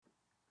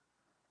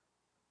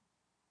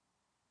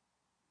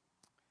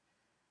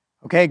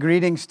Okay,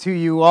 greetings to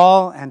you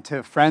all and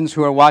to friends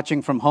who are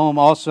watching from home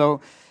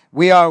also.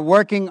 We are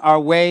working our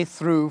way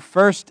through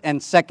 1st and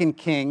 2nd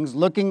Kings,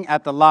 looking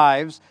at the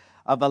lives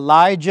of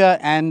Elijah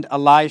and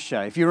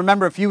Elisha. If you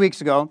remember a few weeks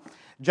ago,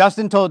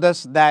 Justin told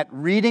us that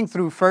reading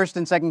through 1st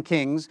and 2nd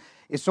Kings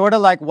is sort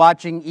of like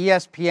watching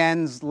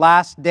ESPN's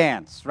Last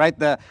Dance, right?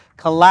 The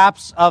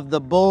collapse of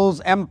the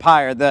Bulls'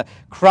 empire, the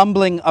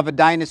crumbling of a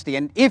dynasty.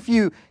 And if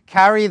you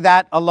carry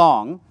that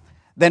along,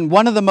 then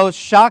one of the most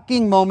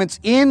shocking moments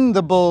in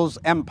the Bulls'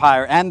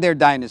 empire and their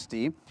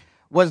dynasty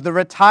was the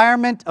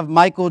retirement of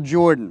Michael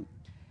Jordan.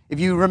 If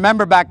you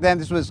remember back then,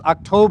 this was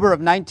October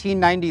of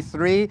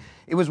 1993.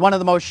 It was one of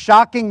the most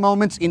shocking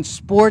moments in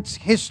sports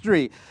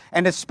history,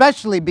 and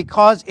especially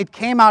because it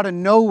came out of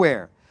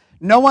nowhere.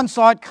 No one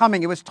saw it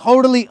coming. It was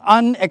totally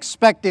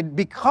unexpected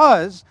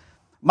because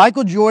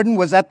Michael Jordan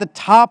was at the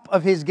top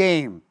of his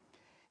game.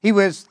 He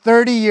was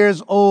 30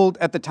 years old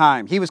at the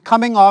time. He was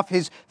coming off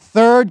his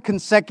third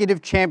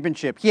consecutive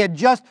championship. He had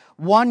just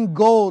won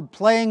gold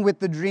playing with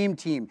the Dream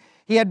Team.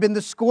 He had been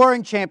the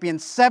scoring champion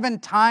 7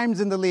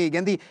 times in the league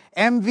and the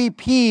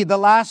MVP the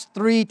last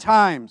 3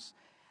 times.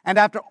 And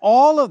after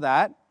all of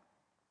that,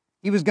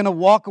 he was going to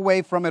walk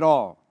away from it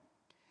all.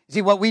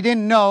 See, what we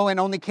didn't know and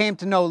only came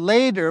to know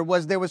later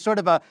was there was sort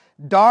of a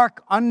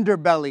dark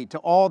underbelly to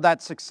all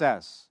that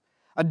success,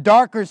 a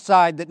darker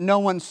side that no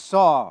one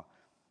saw.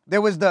 There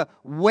was the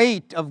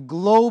weight of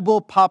global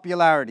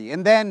popularity.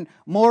 And then,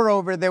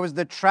 moreover, there was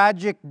the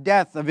tragic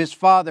death of his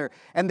father.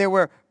 And there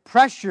were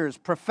pressures,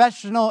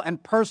 professional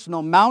and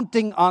personal,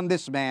 mounting on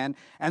this man.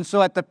 And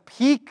so at the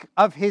peak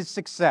of his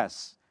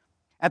success,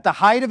 at the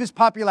height of his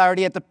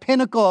popularity, at the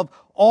pinnacle of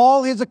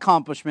all his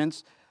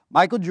accomplishments,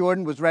 Michael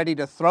Jordan was ready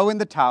to throw in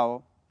the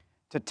towel,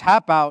 to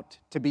tap out,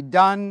 to be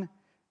done,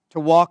 to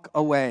walk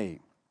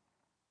away.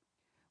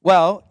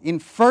 Well, in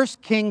 1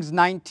 Kings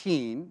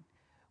 19,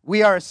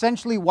 we are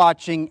essentially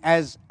watching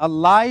as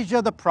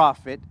Elijah the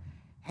prophet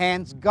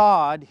hands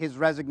God his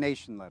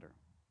resignation letter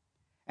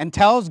and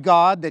tells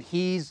God that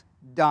he's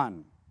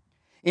done.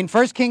 In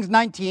 1 Kings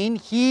 19,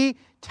 he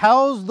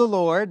tells the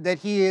Lord that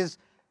he is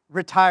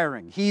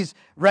retiring. He's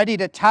ready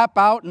to tap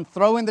out and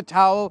throw in the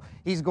towel.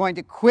 He's going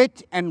to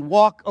quit and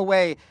walk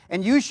away.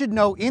 And you should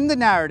know, in the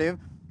narrative,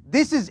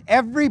 this is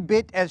every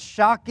bit as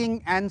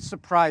shocking and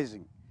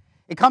surprising.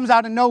 It comes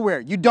out of nowhere.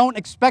 You don't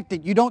expect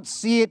it. You don't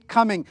see it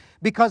coming.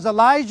 Because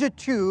Elijah,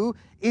 too,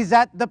 is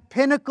at the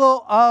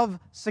pinnacle of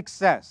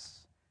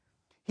success.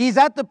 He's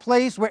at the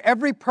place where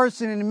every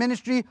person in the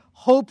ministry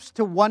hopes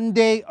to one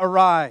day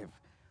arrive.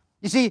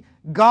 You see,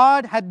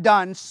 God had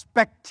done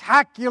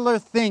spectacular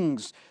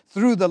things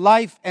through the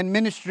life and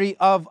ministry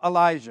of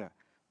Elijah.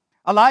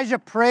 Elijah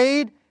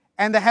prayed,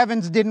 and the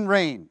heavens didn't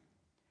rain.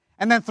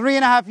 And then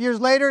 3.5 years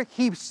later,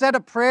 he said a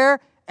prayer,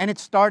 and it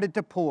started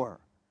to pour.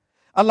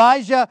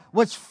 Elijah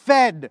was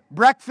fed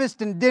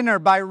breakfast and dinner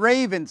by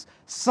ravens,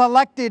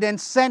 selected and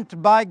sent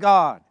by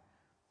God.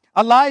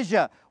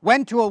 Elijah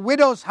went to a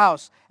widow's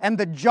house, and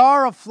the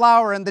jar of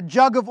flour and the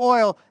jug of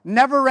oil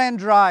never ran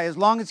dry as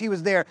long as he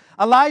was there.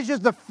 Elijah is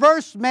the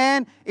first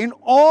man in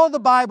all the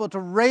Bible to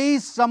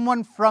raise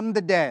someone from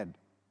the dead.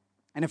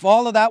 And if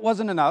all of that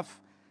wasn't enough,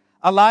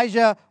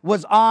 Elijah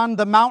was on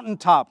the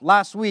mountaintop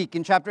last week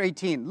in chapter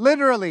 18,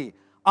 literally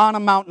on a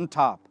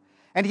mountaintop.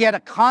 And he had a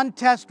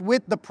contest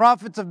with the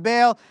prophets of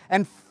Baal,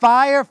 and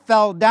fire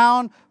fell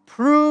down,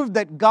 proved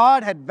that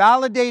God had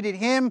validated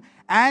him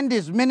and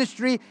his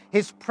ministry.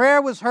 His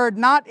prayer was heard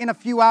not in a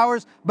few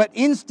hours, but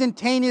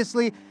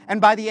instantaneously. And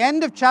by the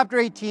end of chapter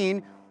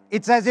 18,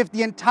 it's as if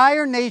the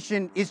entire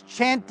nation is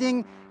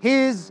chanting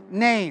his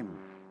name.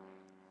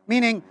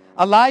 Meaning,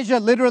 Elijah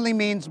literally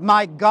means,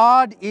 my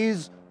God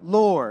is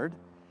Lord.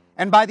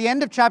 And by the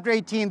end of chapter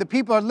 18, the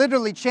people are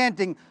literally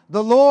chanting,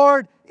 the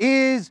Lord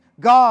is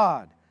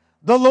God.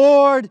 The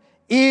Lord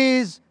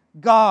is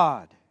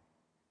God.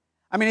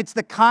 I mean, it's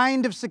the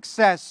kind of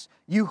success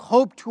you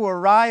hope to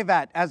arrive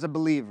at as a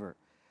believer,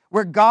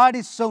 where God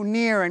is so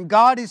near and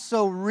God is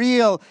so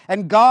real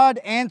and God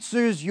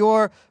answers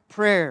your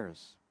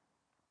prayers.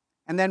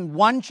 And then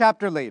one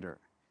chapter later,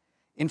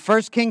 in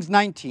 1 Kings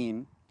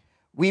 19,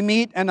 we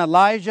meet an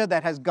Elijah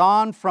that has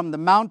gone from the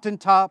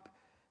mountaintop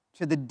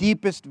to the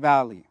deepest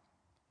valley,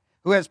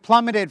 who has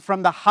plummeted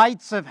from the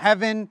heights of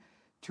heaven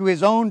to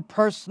his own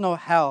personal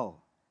hell,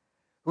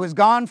 who has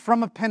gone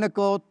from a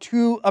pinnacle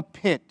to a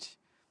pit.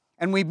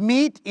 And we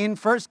meet in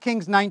 1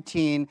 Kings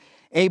 19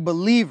 a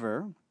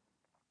believer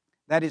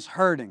that is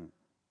hurting,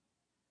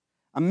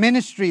 a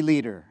ministry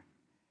leader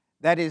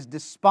that is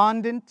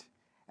despondent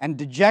and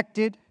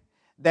dejected,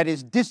 that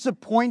is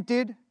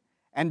disappointed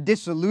and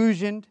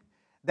disillusioned,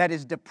 that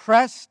is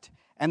depressed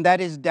and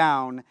that is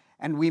down.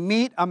 And we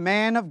meet a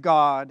man of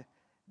God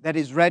that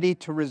is ready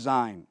to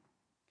resign.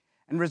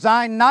 And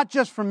resign not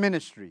just from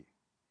ministry,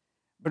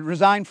 but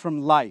resign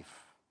from life.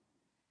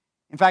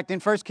 In fact, in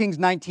 1 Kings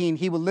 19,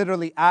 he will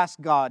literally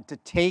ask God to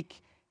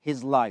take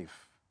his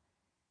life.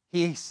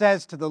 He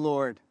says to the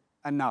Lord,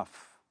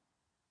 enough.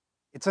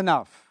 It's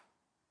enough.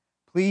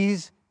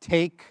 Please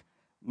take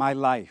my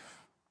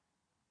life.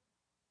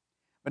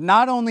 But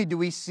not only do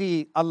we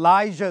see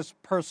Elijah's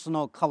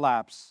personal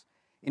collapse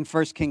in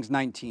 1 Kings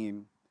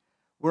 19,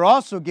 we're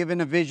also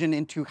given a vision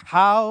into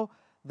how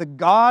the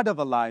God of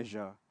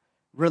Elijah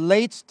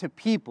relates to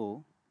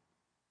people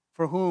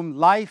for whom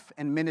life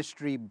and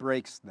ministry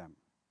breaks them.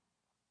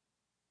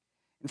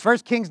 In 1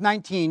 Kings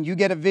 19, you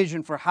get a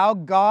vision for how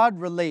God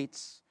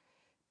relates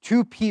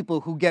to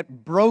people who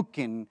get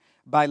broken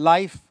by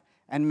life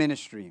and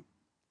ministry.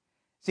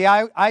 See,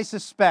 I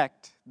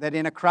suspect that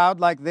in a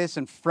crowd like this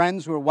and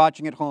friends who are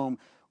watching at home,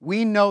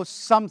 we know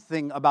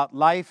something about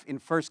life in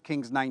 1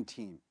 Kings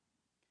 19.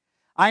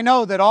 I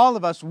know that all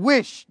of us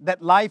wish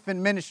that life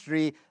and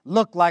ministry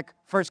looked like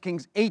 1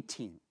 Kings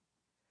 18.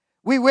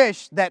 We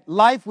wish that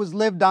life was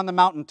lived on the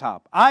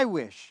mountaintop. I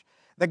wish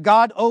that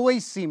God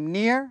always seemed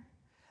near,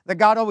 that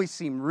God always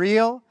seemed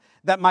real,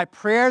 that my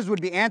prayers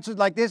would be answered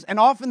like this, and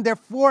often they're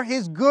for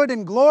His good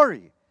and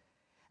glory.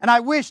 And I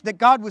wish that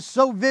God was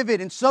so vivid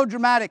and so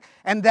dramatic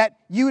and that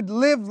you'd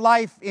live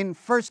life in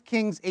 1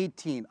 Kings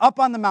 18, up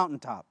on the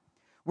mountaintop,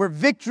 where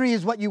victory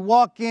is what you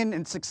walk in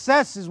and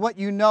success is what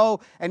you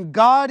know, and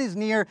God is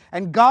near,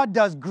 and God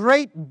does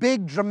great,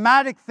 big,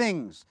 dramatic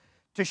things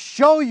to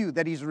show you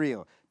that He's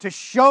real, to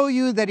show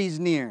you that He's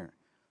near.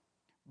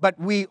 But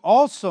we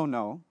also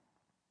know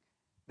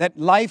that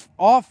life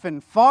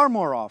often, far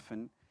more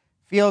often,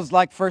 feels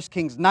like 1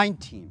 Kings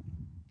 19,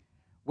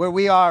 where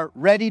we are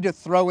ready to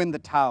throw in the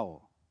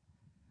towel,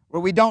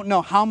 where we don't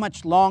know how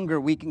much longer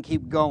we can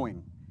keep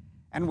going,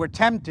 and we're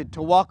tempted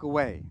to walk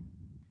away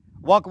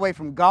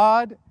from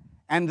God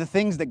and the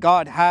things that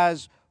God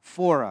has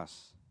for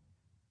us.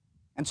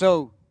 And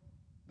so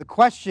the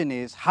question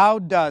is, how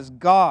does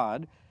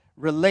God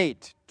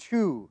relate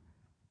to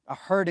a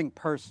hurting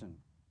person,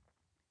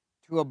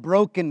 to a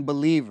broken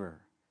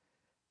believer,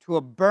 to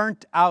a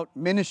burnt-out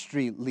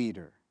ministry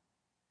leader?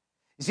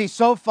 You see,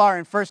 so far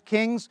in 1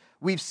 Kings,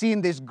 we've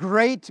seen this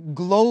great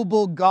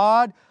global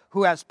God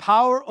who has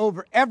power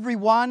over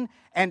everyone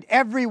and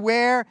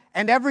everywhere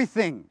and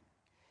everything.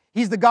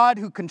 He's the God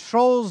who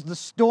controls the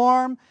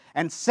storm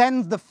and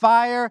sends the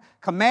fire,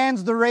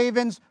 commands the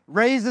ravens,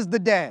 raises the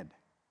dead.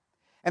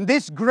 And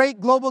this great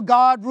global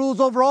God rules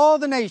over all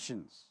the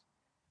nations.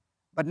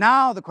 But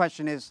now the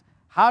question is,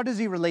 how does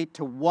He relate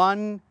to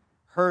one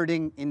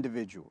hurting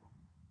individual?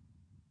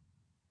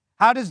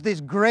 How does this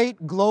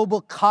great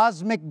global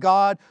cosmic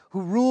God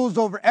who rules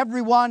over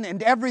everyone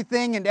and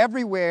everything and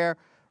everywhere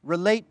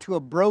relate to a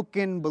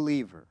broken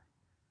believer,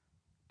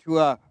 to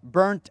a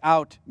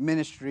burnt-out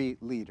ministry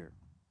leader?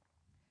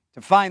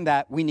 To find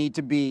that, we need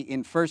to be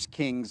in 1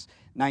 Kings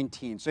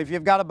 19. So if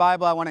you've got a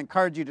Bible, I want to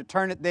encourage you to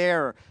turn it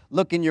there or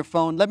look in your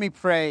phone. Let me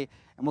pray,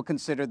 and we'll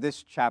consider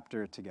this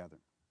chapter together.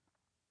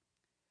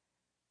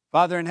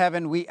 Father in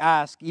heaven, we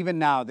ask even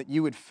now that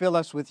you would fill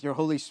us with your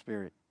Holy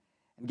Spirit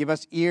and give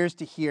us ears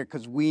to hear,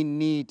 because we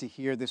need to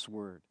hear this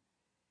word.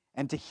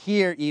 And to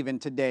hear even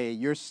today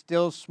your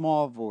still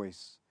small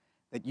voice,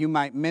 that you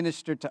might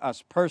minister to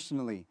us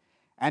personally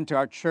and to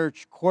our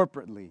church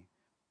corporately.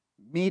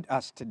 Meet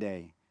us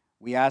today.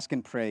 We ask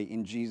and pray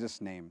in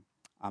Jesus' name.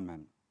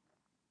 Amen.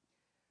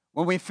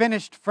 When we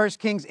finished 1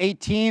 Kings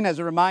 18, as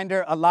a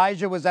reminder,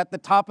 Elijah was at the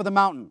top of the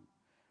mountain.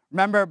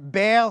 Remember,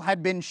 Baal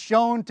had been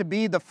shown to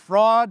be the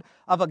fraud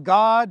of a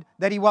god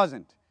that he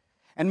wasn't.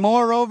 And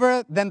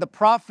moreover, then the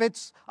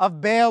prophets of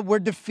Baal were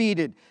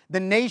defeated. The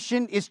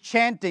nation is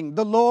chanting,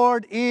 "The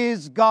Lord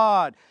is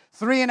God."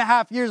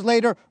 3.5 years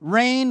later,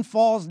 rain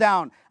falls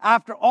down.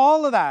 After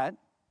all of that,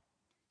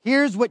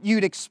 here's what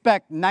you'd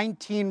expect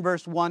 19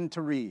 verse 1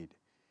 to read.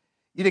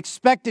 You'd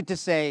expect it to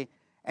say,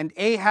 "And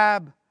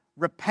Ahab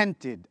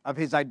repented of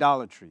his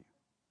idolatry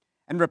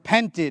and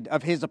repented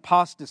of his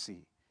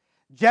apostasy.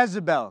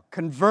 Jezebel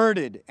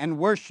converted and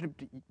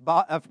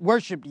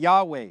worshipped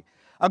Yahweh.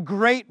 A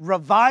great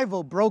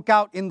revival broke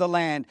out in the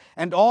land,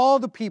 and all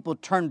the people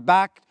turned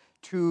back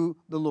to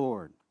the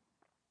Lord."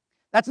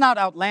 That's not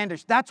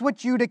outlandish. That's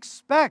what you'd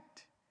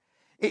expect.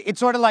 It's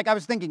sort of like, I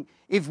was thinking,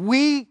 if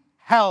we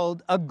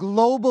held a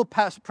global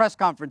press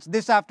conference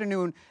this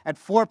afternoon at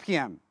 4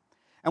 p.m.,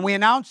 and we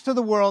announced to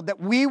the world that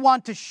we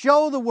want to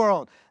show the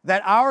world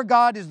that our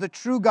God is the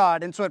true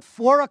God. And so at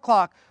 4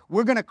 o'clock,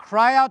 we're going to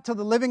cry out to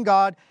the living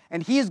God,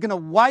 and He is going to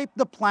wipe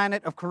the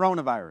planet of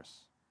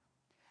coronavirus.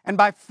 And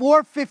by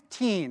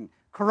 4:15,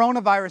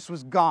 coronavirus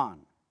was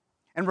gone.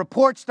 And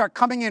reports start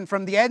coming in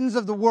from the ends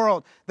of the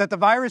world that the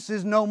virus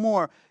is no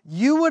more.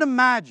 You would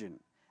imagine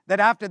that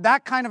after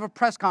that kind of a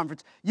press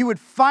conference, you would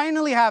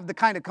finally have the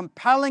kind of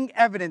compelling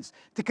evidence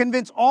to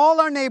convince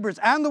all our neighbors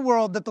and the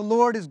world that the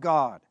Lord is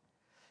God.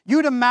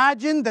 You'd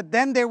imagine that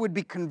then there would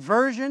be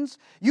conversions.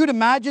 You'd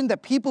imagine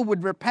that people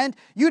would repent.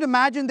 You'd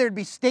imagine there'd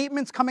be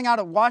statements coming out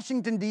of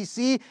Washington,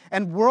 D.C.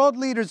 and world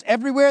leaders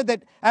everywhere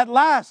that at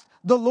last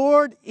the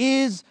Lord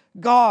is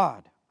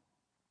God.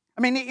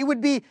 I mean, it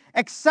would be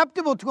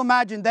acceptable to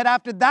imagine that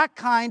after that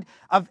kind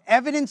of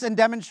evidence and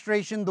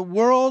demonstration, the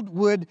world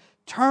would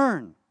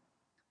turn.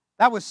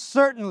 That was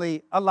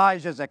certainly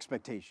Elijah's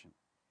expectation.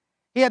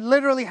 He had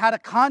literally had a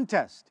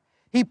contest.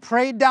 He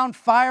prayed down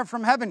fire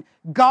from heaven.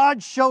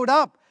 God showed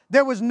up.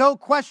 There was no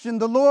question.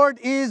 The Lord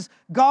is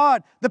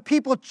God. The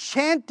people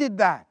chanted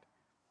that.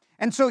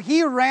 And so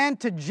he ran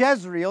to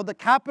Jezreel, the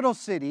capital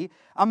city,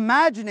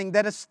 imagining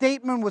that a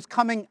statement was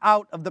coming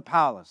out of the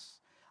palace.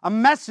 A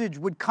message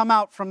would come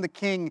out from the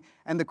king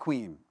and the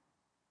queen.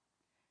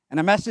 And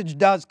a message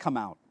does come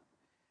out,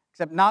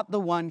 except not the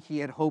one he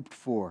had hoped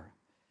for.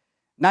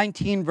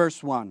 19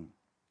 verse 1.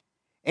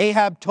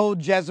 Ahab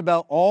told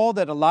Jezebel all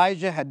that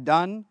Elijah had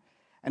done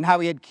and how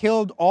he had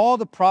killed all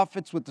the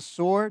prophets with the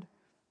sword.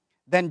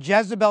 Then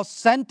Jezebel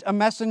sent a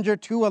messenger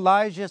to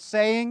Elijah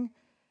saying,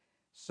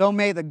 "So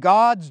may the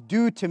gods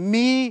do to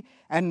me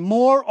and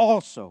more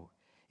also,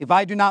 if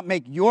I do not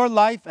make your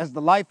life as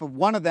the life of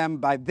one of them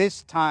by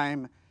this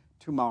time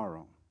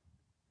tomorrow."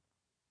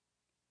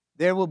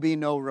 There will be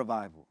no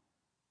revival.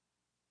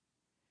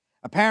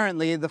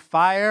 Apparently, the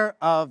fire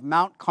of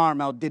Mount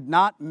Carmel did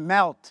not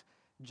melt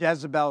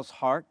Jezebel's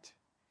heart.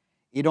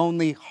 It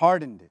only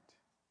hardened it.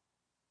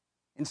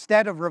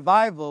 Instead of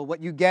revival, what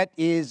you get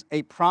is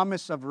a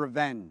promise of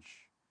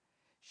revenge.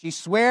 She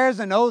swears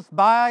an oath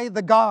by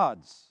the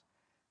gods,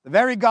 the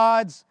very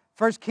gods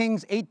 1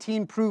 Kings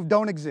 18 proved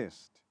don't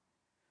exist.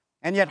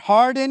 And yet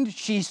hardened,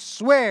 she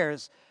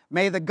swears,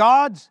 "May the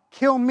gods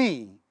kill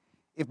me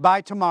if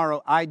by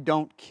tomorrow I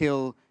don't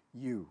kill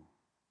you."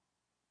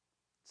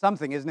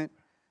 Something, isn't it?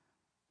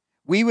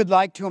 We would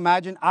like to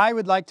imagine, I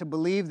would like to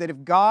believe that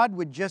if God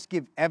would just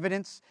give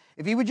evidence,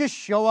 if he would just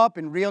show up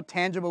in real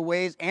tangible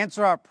ways,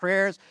 answer our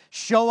prayers,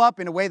 show up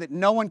in a way that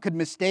no one could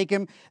mistake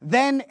him,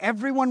 then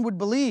everyone would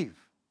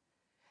believe.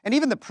 And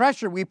even the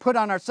pressure we put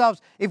on ourselves,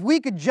 if we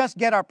could just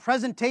get our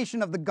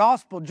presentation of the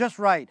gospel just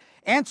right,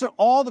 answer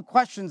all the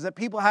questions that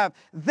people have,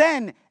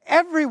 then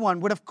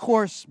everyone would, of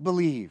course,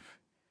 believe.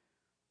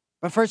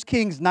 But 1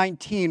 Kings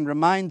 19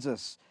 reminds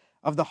us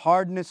of the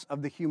hardness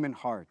of the human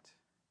heart,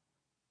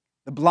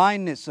 the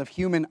blindness of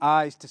human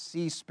eyes to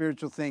see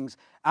spiritual things,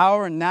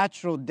 our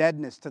natural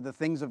deadness to the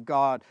things of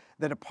God,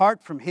 that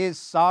apart from his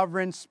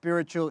sovereign,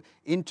 spiritual,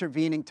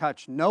 intervening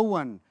touch, no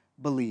one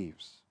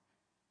believes.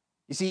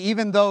 You see,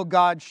 even though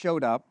God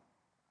showed up,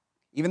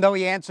 even though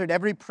he answered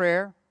every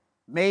prayer,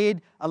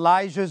 made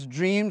Elijah's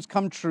dreams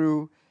come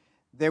true,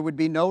 there would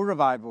be no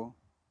revival.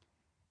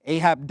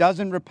 Ahab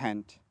doesn't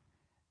repent.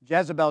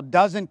 Jezebel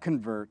doesn't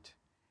convert.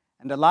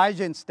 And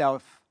Elijah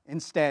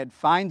instead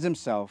finds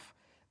himself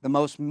the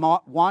most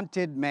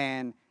wanted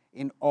man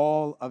in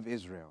all of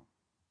Israel.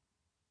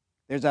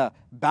 There's a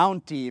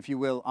bounty, if you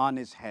will, on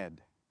his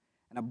head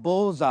and a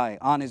bullseye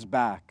on his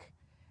back.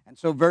 And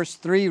so verse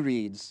 3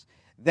 reads,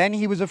 "Then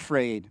he was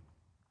afraid,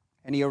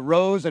 and he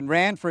arose and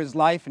ran for his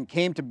life and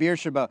came to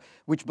Beersheba,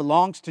 which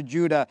belongs to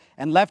Judah,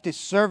 and left his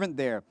servant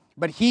there.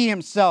 But he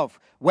himself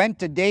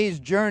went a day's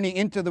journey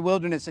into the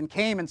wilderness and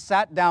came and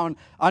sat down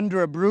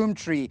under a broom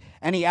tree.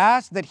 And he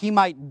asked that he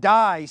might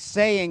die,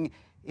 saying,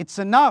 'It's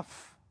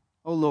enough,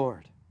 O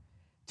Lord.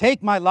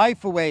 Take my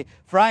life away,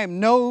 for I am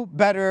no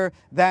better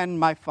than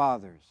my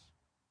fathers.'"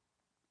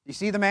 You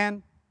see the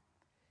man?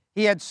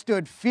 He had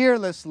stood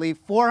fearlessly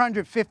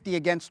 450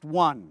 against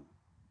one.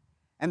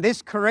 And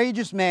this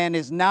courageous man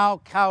is now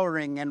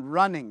cowering and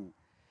running.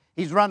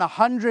 He's run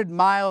 100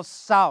 miles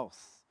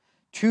south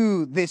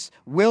to this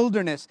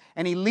wilderness,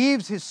 and he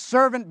leaves his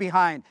servant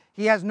behind.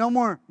 He has no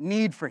more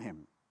need for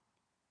him,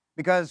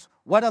 because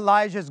what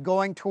Elijah's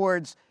going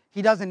towards,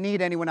 he doesn't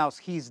need anyone else.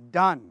 He's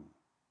done.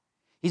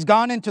 He's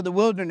gone into the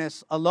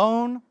wilderness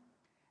alone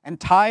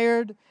and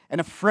tired and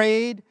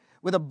afraid,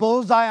 with a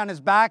bullseye on his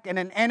back and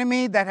an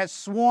enemy that has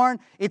sworn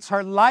it's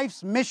her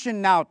life's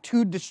mission now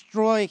to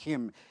destroy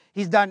him.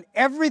 He's done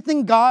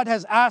everything God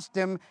has asked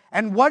him,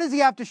 and what does he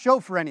have to show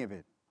for any of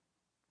it?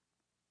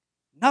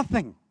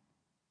 Nothing.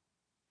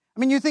 I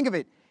mean, you think of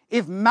it.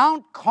 If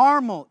Mount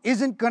Carmel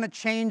isn't going to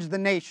change the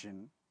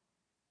nation,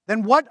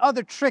 then what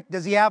other trick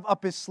does he have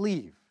up his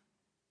sleeve?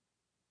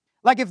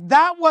 Like, if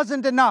that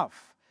wasn't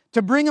enough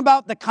to bring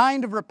about the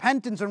kind of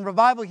repentance and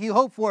revival he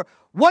hoped for,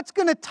 what's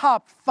going to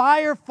top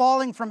fire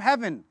falling from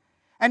heaven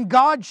and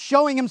God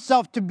showing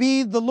himself to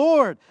be the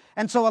Lord?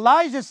 And so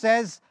Elijah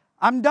says,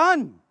 "I'm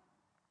done."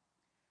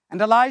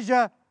 And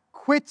Elijah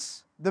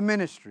quits the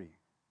ministry.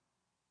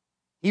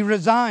 He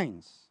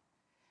resigns.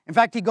 In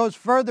fact, he goes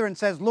further and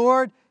says,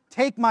 "Lord,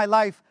 take my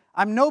life.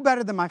 I'm no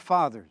better than my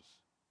fathers."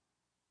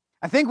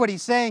 I think what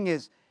he's saying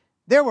is,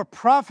 there were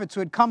prophets who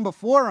had come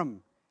before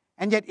him,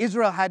 and yet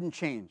Israel hadn't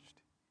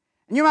changed.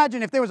 And you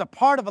imagine if there was a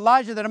part of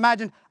Elijah that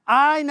imagined,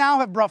 "I now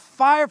have brought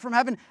fire from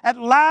heaven. At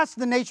last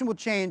the nation will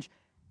change,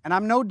 and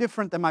I'm no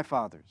different than my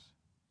fathers.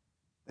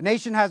 The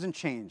nation hasn't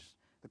changed.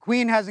 The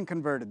queen hasn't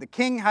converted. The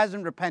king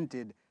hasn't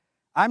repented.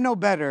 I'm no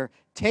better.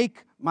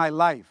 Take my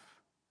life."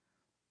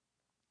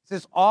 It's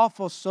this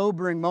awful,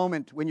 sobering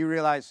moment when you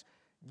realize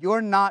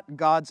you're not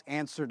God's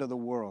answer to the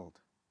world.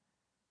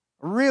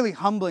 A really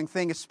humbling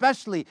thing,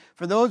 especially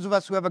for those of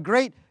us who have a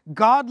great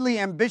godly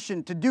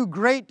ambition to do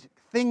great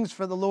things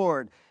for the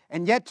Lord,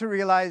 and yet to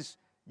realize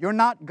you're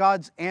not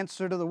God's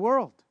answer to the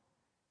world.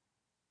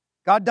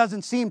 God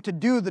doesn't seem to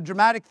do the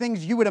dramatic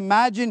things you would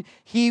imagine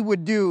he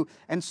would do.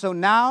 And so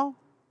now,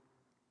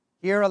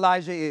 here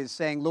Elijah is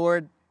saying,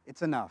 "Lord,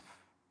 it's enough.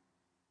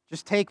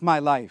 Just take my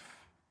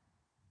life.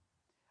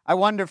 I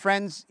wonder,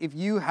 friends, if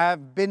you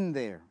have been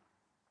there.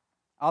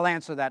 I'll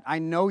answer that. I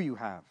know you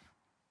have.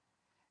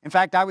 In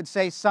fact, I would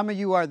say some of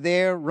you are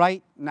there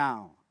right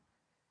now,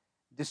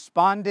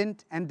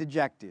 despondent and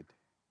dejected,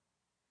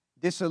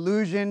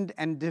 disillusioned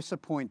and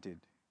disappointed,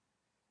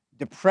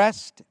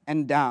 depressed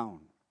and down.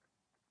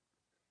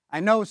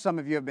 I know some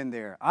of you have been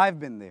there. I've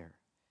been there.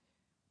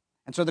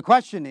 And so the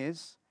question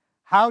is,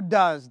 how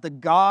does the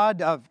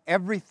God of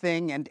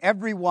everything and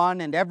everyone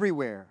and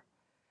everywhere,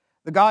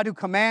 the God who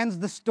commands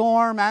the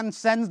storm and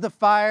sends the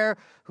fire,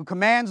 who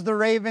commands the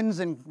ravens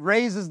and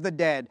raises the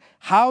dead,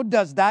 how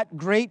does that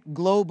great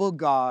global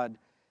God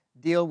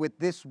deal with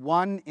this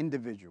one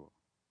individual,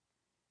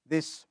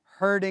 this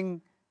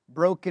hurting,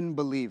 broken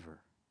believer,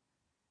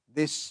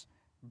 this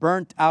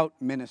burnt-out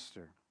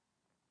minister?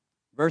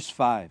 Verse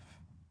 5.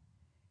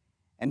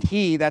 And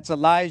he, that's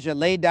Elijah,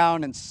 lay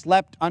down and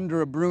slept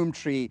under a broom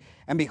tree.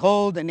 And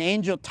behold, an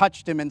angel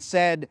touched him and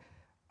said,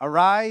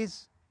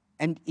 Arise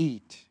and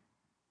eat.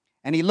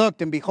 And he looked,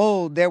 and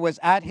behold, there was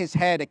at his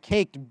head a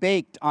cake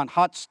baked on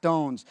hot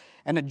stones,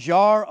 and a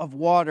jar of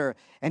water.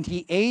 And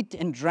he ate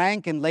and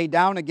drank and lay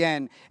down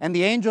again. And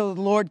the angel of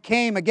the Lord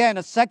came again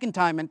a second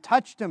time and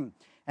touched him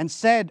and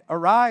said,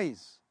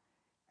 Arise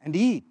and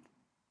eat,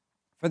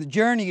 for the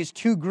journey is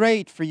too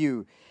great for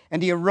you.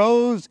 And he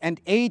arose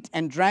and ate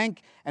and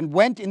drank and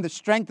went in the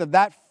strength of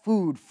that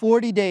food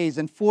 40 days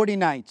and 40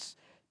 nights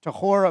to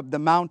Horeb, the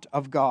mount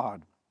of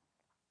God.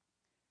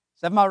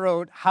 7 Mile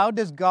Road, how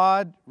does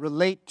God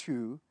relate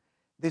to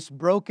this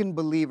broken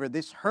believer,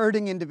 this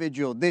hurting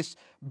individual, this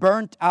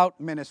burnt-out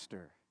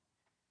minister?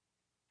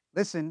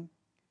 Listen,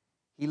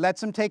 he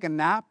lets him take a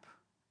nap,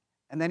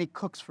 and then he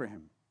cooks for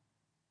him.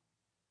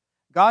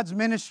 God's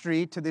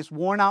ministry to this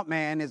worn-out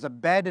man is a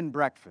bed and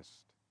breakfast.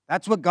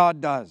 That's what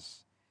God does.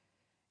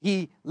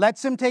 He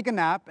lets him take a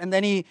nap, and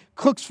then he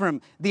cooks for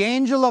him. The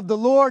angel of the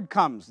Lord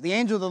comes. The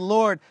angel of the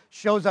Lord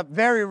shows up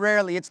very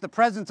rarely. It's the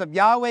presence of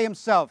Yahweh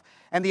himself.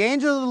 And the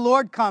angel of the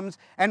Lord comes,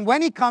 and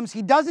when he comes,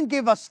 he doesn't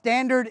give a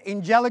standard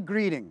angelic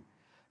greeting.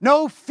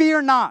 No,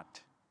 fear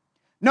not.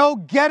 No,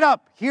 get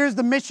up. Here's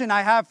the mission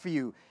I have for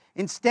you.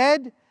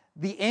 Instead,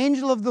 the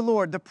angel of the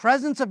Lord, the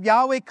presence of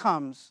Yahweh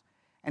comes,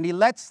 and he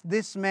lets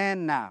this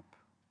man nap.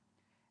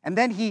 And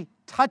then he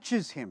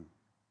touches him.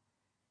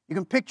 You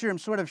can picture him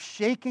sort of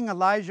shaking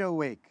Elijah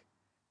awake.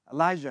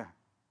 Elijah,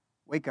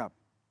 wake up.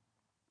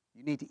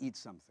 You need to eat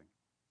something.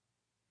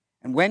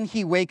 And when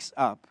he wakes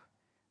up,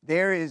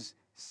 there is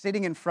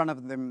sitting in front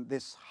of them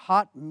this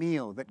hot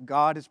meal that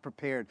God has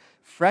prepared,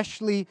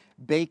 freshly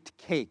baked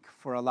cake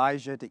for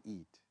Elijah to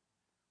eat.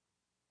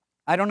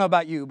 I don't know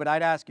about you, but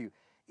I'd ask you,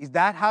 is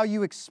that how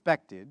you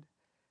expected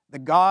the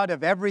God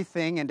of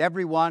everything and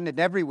everyone and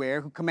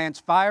everywhere, who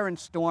commands fire and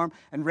storm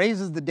and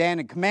raises the dead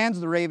and commands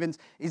the ravens,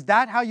 is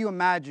that how you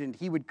imagined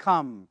he would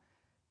come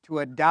to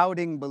a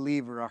doubting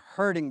believer, a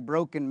hurting,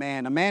 broken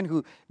man, a man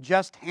who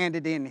just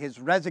handed in his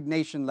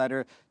resignation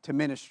letter to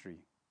ministry?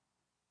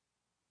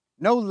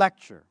 No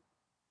lecture,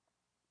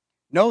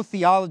 no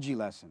theology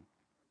lesson.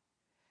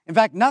 In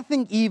fact,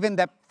 nothing even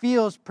that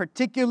feels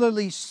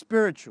particularly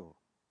spiritual.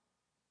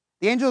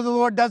 The angel of the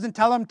Lord doesn't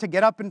tell him to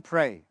get up and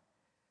pray,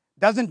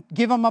 doesn't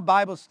give him a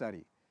Bible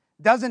study,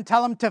 doesn't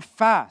tell him to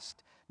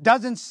fast,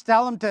 doesn't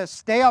tell him to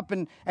stay up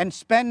and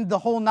spend the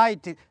whole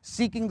night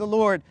seeking the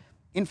Lord.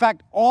 In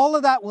fact, all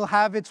of that will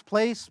have its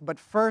place, but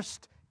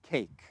first,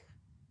 cake.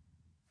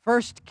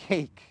 First,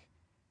 cake.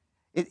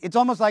 It's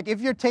almost like if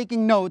you're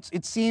taking notes,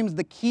 it seems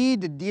the key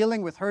to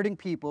dealing with hurting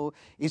people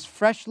is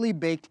freshly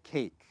baked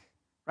cake,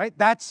 right?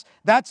 That's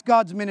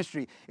God's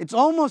ministry. It's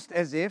almost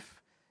as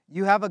if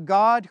you have a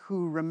God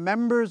who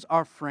remembers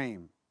our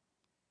frame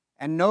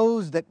and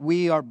knows that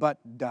we are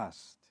but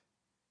dust.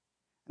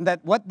 And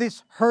that what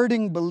this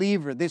hurting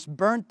believer, this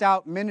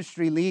burnt-out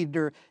ministry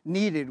leader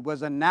needed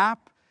was a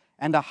nap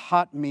and a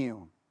hot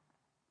meal.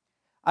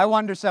 I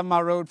wonder, 7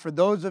 Mile Road, for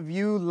those of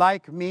you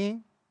like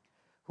me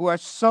who are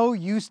so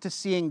used to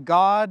seeing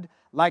God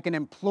like an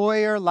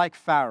employer like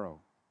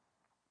Pharaoh.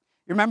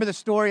 You remember the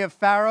story of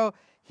Pharaoh?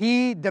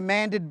 He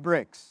demanded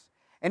bricks.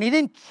 And he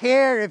didn't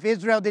care if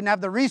Israel didn't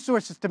have the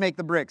resources to make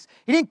the bricks.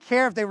 He didn't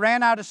care if they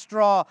ran out of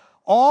straw.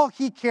 All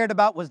he cared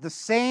about was the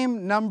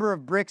same number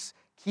of bricks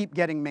keep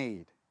getting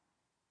made.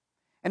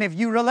 And if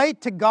you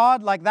relate to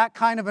God like that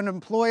kind of an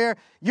employer,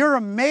 you're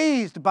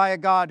amazed by a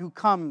God who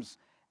comes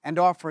and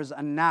offers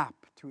a nap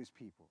to his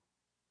people.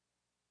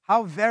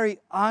 How very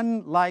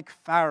unlike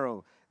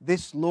Pharaoh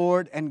this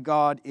Lord and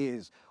God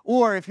is.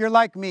 Or if you're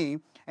like me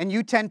and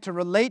you tend to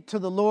relate to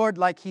the Lord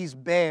like he's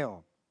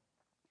Baal.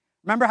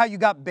 Remember how you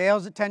got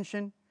Baal's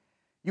attention?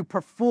 You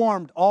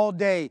performed all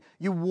day.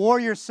 You wore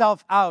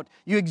yourself out.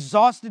 You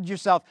exhausted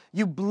yourself.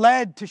 You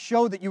bled to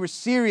show that you were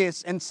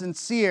serious and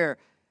sincere.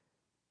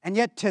 And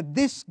yet to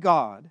this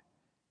God,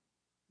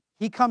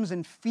 he comes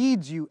and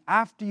feeds you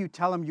after you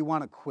tell him you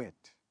want to quit.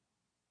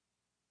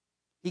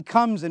 He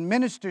comes and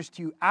ministers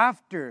to you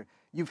after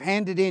you've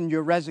handed in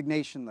your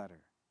resignation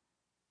letter.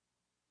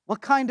 What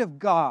kind of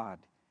God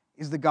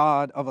is the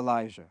God of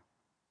Elijah?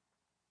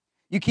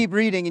 You keep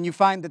reading and you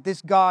find that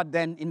this God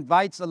then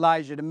invites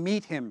Elijah to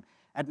meet him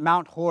at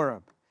Mount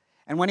Horeb.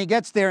 And when he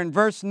gets there in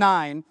verse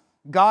 9,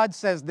 God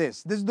says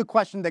this. This is the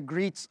question that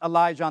greets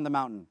Elijah on the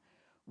mountain.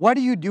 What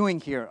are you doing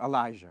here,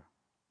 Elijah?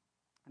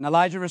 And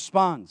Elijah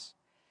responds.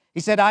 He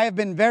said, I have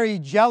been very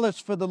jealous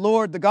for the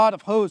Lord, the God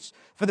of hosts,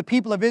 for the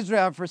people of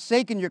Israel have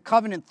forsaken your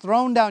covenant,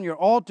 thrown down your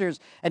altars,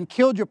 and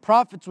killed your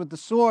prophets with the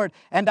sword.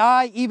 And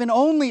I, even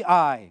only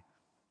I,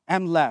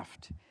 am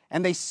left.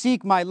 And they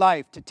seek my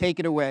life to take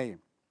it away.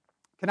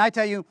 Can I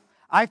tell you,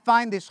 I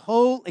find this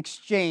whole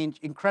exchange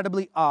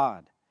incredibly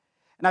odd.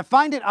 And I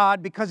find it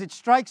odd because it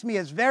strikes me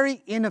as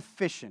very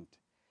inefficient.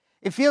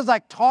 It feels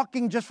like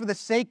talking just for the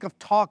sake of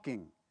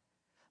talking.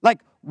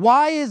 Like,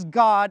 why is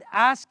God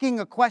asking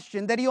a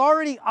question that he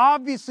already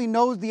obviously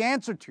knows the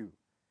answer to?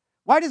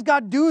 Why does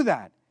God do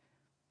that?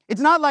 It's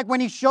not like when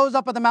he shows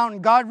up at the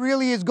mountain, God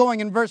really is going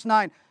in verse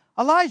 9,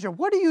 Elijah,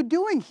 what are you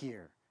doing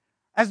here?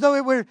 As though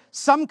it were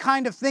some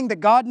kind of thing that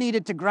God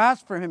needed to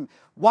grasp from him.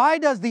 Why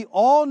does the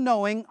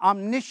all-knowing,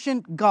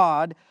 omniscient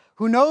God,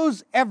 who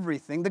knows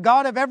everything, the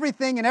God of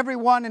everything and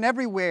everyone and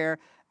everywhere,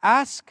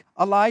 ask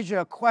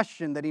Elijah a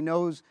question that he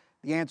knows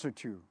the answer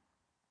to?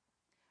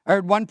 I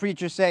heard one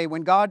preacher say,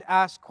 when God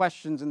asks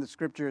questions in the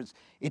scriptures,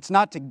 it's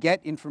not to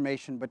get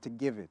information, but to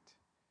give it.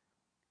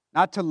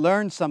 Not to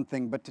learn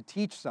something, but to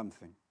teach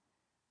something.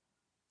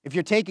 If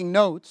you're taking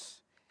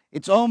notes,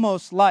 it's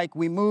almost like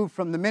we move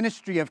from the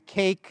ministry of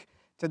cake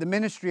to the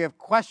ministry of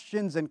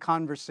questions and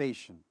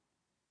conversation.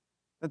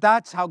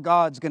 That's how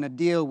God's going to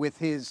deal with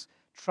his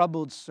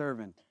troubled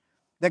servant.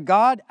 That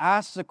God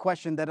asks a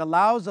question that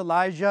allows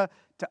Elijah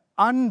to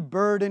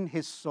unburden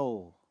his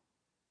soul.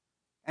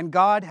 And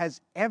God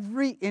has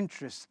every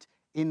interest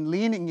in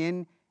leaning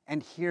in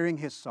and hearing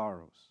his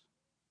sorrows.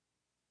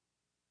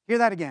 Hear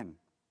that again.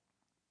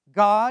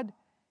 God,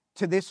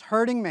 to this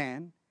hurting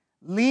man,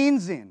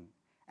 leans in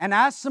and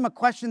asks him a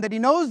question that he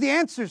knows the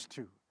answers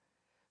to,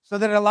 so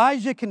that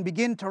Elijah can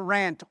begin to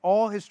rant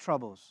all his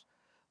troubles.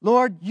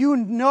 Lord, you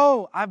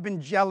know I've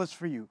been jealous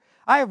for you.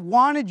 I have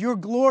wanted your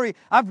glory.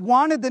 I've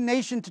wanted the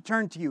nation to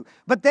turn to you.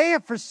 But they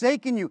have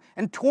forsaken you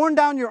and torn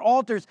down your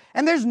altars,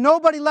 and there's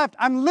nobody left.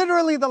 I'm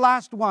literally the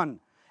last one.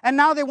 And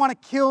now they want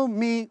to kill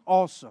me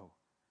also.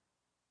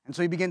 And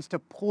so he begins to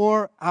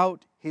pour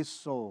out his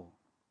soul.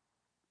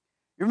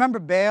 You remember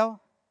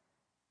Baal?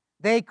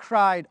 They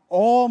cried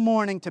all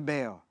morning to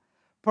Baal,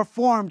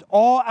 performed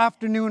all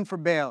afternoon for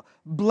Baal,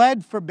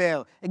 bled for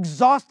Baal,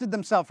 exhausted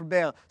themselves for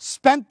Baal,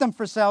 spent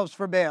themselves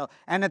for Baal.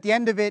 And at the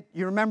end of it,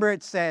 you remember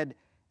it said,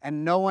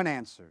 and no one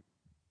answered.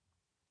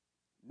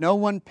 No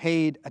one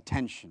paid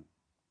attention.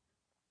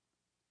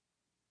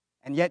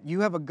 And yet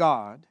you have a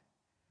God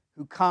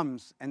who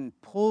comes and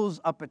pulls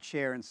up a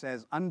chair and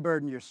says,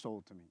 unburden your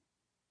soul to me.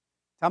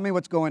 Tell me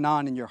what's going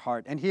on in your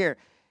heart. And here,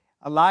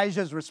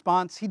 Elijah's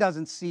response, he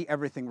doesn't see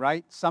everything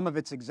right. Some of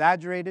it's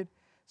exaggerated.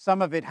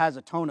 Some of it has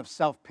a tone of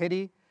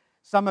self-pity.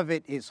 Some of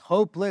it is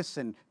hopeless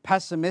and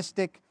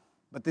pessimistic.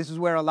 But this is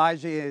where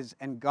Elijah is,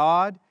 and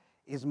God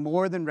is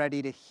more than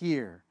ready to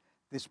hear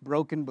this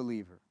broken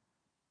believer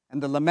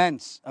and the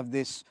laments of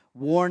this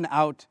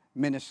worn-out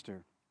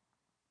minister.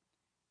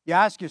 You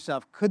ask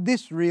yourself, could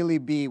this really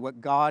be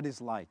what God is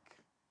like?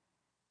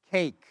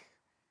 Cake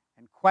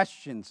and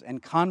questions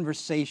and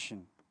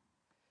conversation.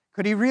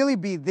 Could he really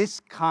be this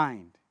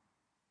kind?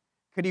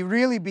 Could he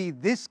really be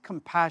this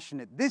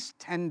compassionate, this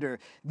tender,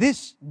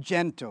 this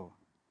gentle?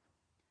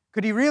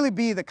 Could he really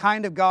be the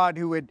kind of God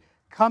who would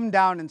come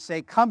down and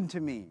say, come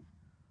to me,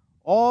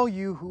 all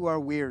you who are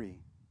weary,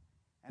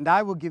 and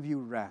I will give you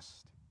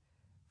rest.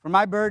 For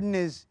my burden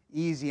is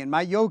easy and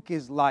my yoke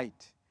is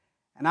light,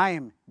 and I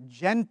am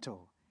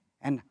gentle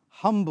and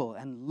humble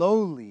and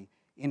lowly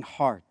in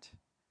heart.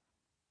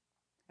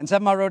 And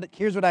Sevenma wrote,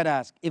 here's what I'd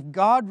ask. If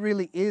God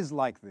really is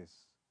like this,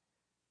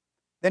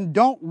 then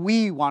don't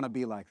we want to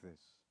be like this?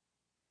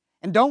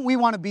 And don't we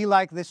want to be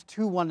like this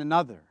to one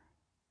another?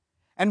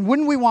 And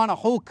wouldn't we want a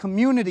whole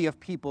community of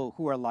people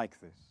who are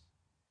like this?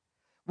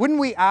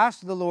 Wouldn't we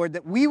ask the Lord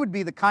that we would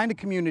be the kind of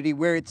community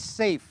where it's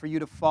safe for you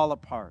to fall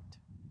apart?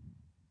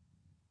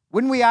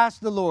 Wouldn't we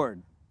ask the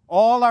Lord,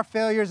 all our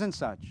failures and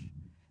such,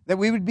 that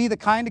we would be the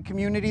kind of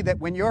community that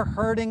when you're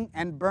hurting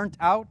and burnt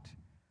out,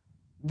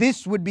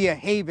 this would be a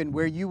haven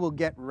where you will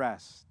get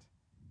rest,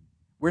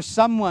 where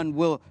someone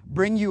will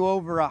bring you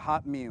over a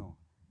hot meal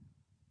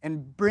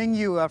and bring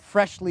you a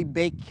freshly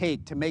baked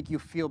cake to make you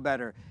feel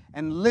better,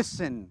 and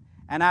listen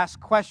and ask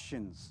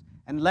questions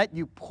and let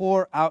you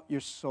pour out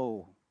your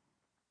soul.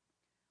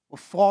 We'll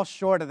fall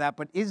short of that,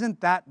 but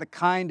isn't that the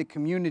kind of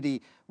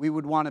community we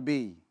would want to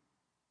be?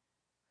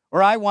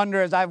 Or I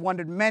wonder, as I've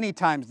wondered many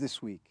times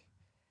this week,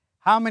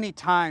 how many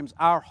times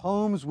our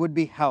homes would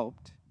be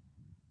helped,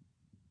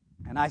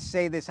 and I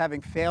say this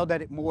having failed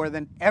at it more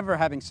than ever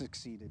having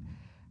succeeded,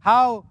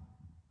 how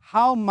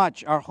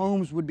much our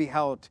homes would be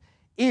helped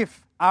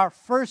if our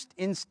first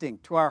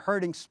instinct to our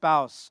hurting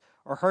spouse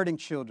or hurting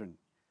children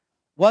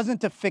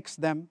wasn't to fix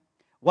them,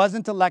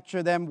 wasn't to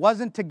lecture them,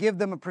 wasn't to give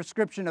them a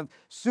prescription of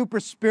super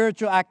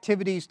spiritual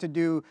activities to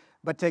do,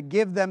 but to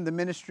give them the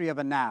ministry of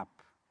a nap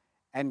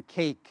and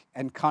cake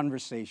and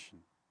conversation.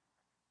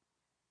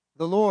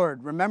 The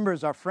Lord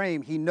remembers our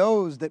frame. He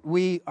knows that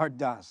we are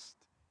dust.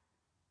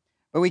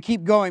 But we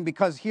keep going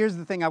because here's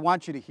the thing I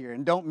want you to hear,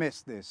 and don't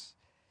miss this.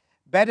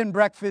 Bed and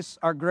breakfast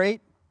are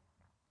great.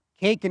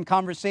 Cake and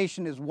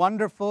conversation is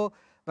wonderful,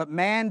 but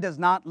man does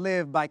not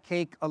live by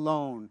cake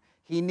alone.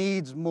 He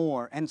needs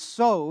more. And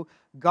so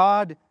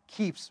God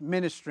keeps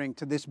ministering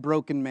to this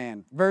broken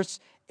man. Verse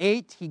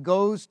 8, he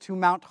goes to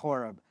Mount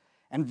Horeb.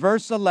 And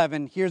verse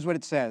 11, here's what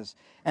it says.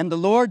 And the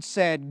Lord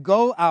said,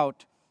 go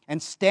out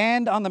and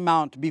stand on the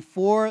mount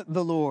before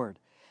the Lord.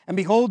 And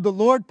behold, the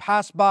Lord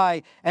passed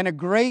by, and a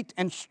great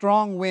and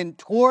strong wind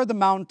tore the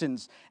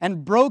mountains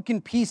and broke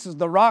in pieces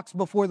the rocks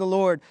before the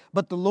Lord.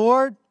 But the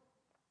Lord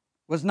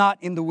was not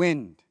in the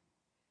wind.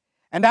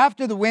 And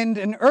after the wind,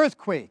 an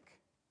earthquake.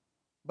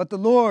 But the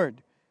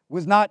Lord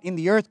was not in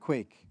the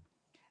earthquake.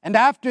 And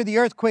after the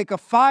earthquake, a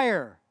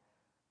fire.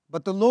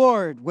 But the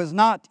Lord was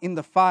not in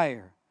the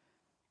fire.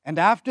 And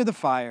after the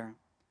fire,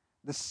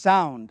 the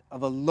sound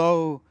of a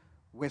low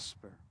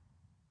whisper.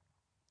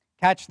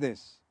 Catch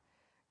this.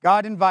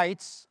 God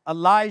invites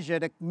Elijah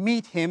to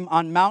meet him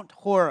on Mount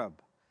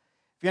Horeb.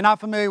 If you're not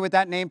familiar with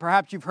that name,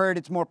 perhaps you've heard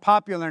its more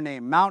popular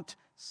name, Mount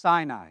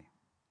Sinai.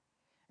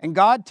 And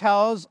God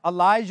tells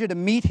Elijah to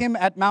meet him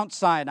at Mount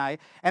Sinai,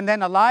 and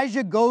then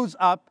Elijah goes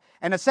up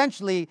and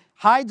essentially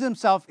hides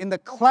himself in the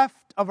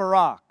cleft of a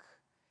rock,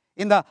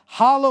 in the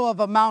hollow of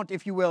a mount,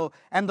 if you will,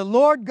 and the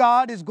Lord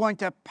God is going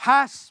to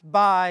pass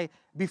by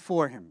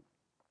before him.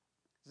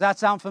 Does that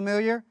sound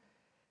familiar?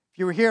 If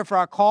you were here for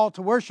our call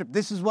to worship,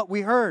 this is what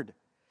we heard.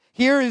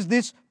 Here is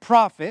this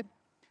prophet.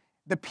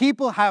 The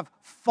people have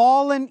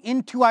fallen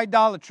into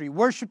idolatry,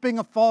 worshiping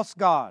a false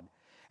god.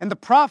 And the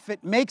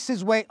prophet makes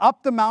his way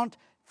up the mount,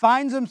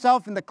 finds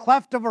himself in the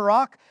cleft of a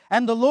rock,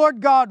 and the Lord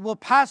God will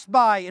pass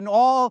by in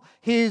all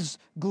his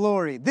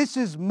glory. This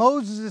is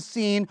Moses'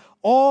 scene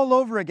all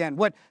over again,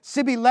 what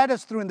Sibby led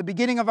us through in the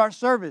beginning of our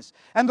service.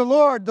 And the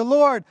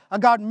Lord, a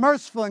God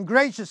merciful and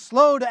gracious,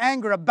 slow to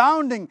anger,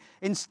 abounding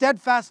in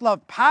steadfast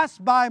love,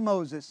 passed by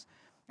Moses.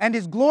 And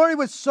his glory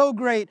was so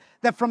great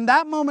that from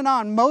that moment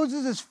on,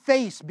 Moses'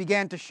 face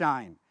began to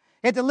shine.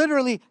 He had to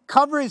literally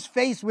cover his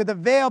face with a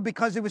veil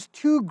because it was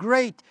too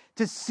great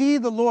to see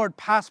the Lord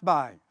pass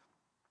by.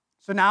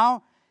 So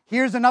now,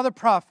 here's another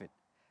prophet.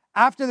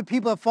 After the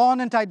people have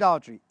fallen into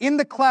idolatry, in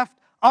the cleft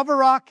of a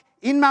rock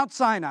in Mount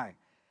Sinai,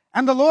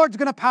 and the Lord's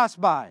going to pass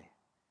by.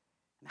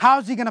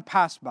 How's he going to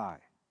pass by?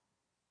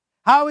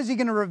 How is he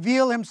going to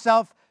reveal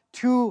himself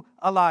to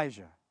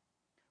Elijah?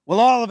 Well,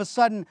 all of a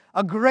sudden,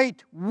 a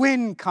great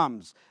wind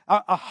comes,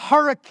 a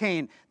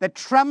hurricane that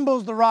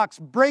trembles the rocks,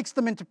 breaks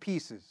them into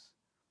pieces.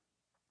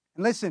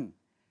 And listen,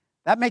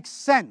 that makes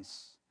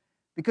sense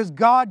because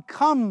God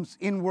comes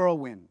in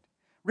whirlwind.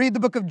 Read the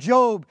book of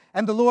Job,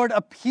 and the Lord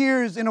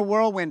appears in a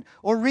whirlwind.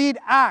 Or read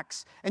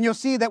Acts, and you'll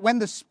see that when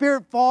the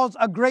Spirit falls,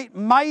 a great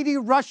mighty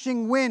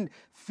rushing wind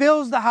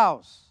fills the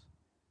house.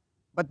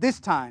 But this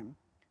time,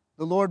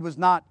 the Lord was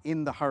not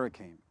in the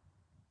hurricane.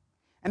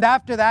 And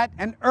after that,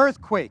 an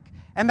earthquake.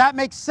 And that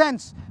makes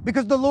sense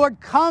because the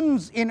Lord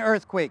comes in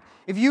earthquake.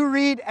 If you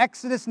read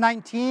Exodus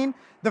 19,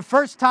 the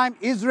first time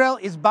Israel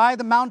is by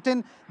the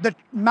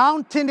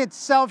mountain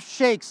itself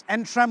shakes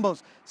and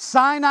trembles.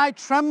 Sinai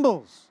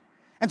trembles.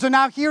 And so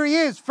now here he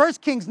is, 1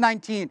 Kings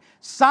 19.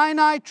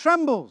 Sinai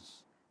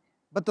trembles,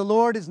 but the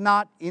Lord is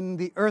not in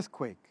the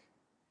earthquake.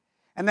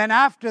 And then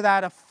after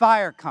that, a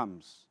fire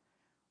comes.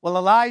 Well,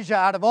 Elijah,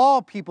 out of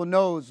all people,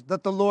 knows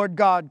that the Lord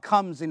God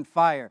comes in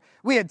fire.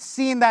 We had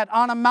seen that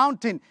on a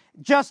mountain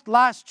just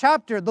last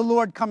chapter, the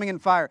Lord coming in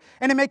fire.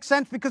 And it makes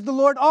sense because the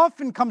Lord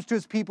often comes to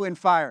his people in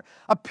fire.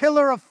 A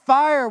pillar of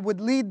fire would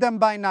lead them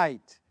by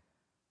night.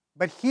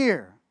 But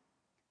here,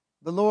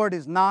 the Lord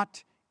is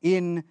not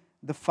in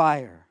the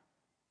fire.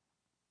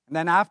 And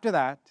then after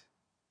that,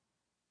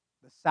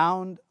 the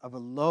sound of a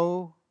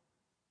low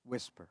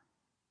whisper.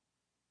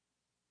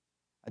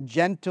 A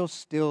gentle,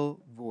 still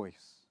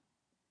voice.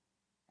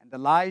 And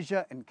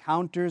Elijah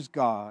encounters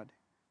God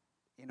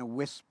in a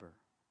whisper.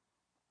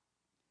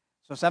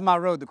 So 7 Mile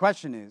Road, the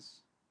question is,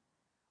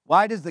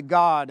 why does the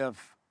God of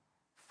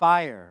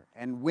fire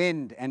and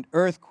wind and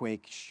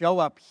earthquake show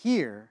up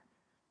here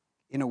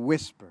in a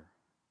whisper?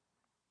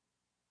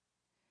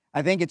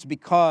 I think it's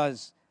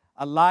because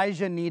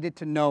Elijah needed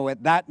to know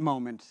at that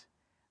moment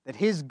that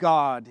his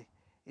God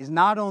is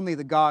not only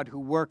the God who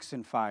works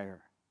in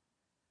fire,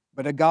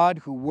 but a God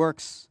who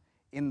works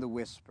in the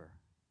whisper.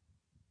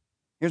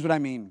 Here's what I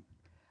mean.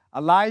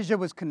 Elijah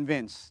was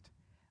convinced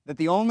that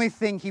the only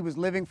thing he was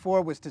living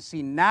for was to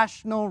see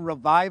national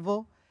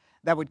revival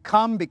that would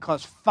come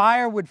because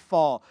fire would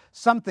fall.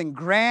 Something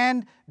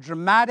grand,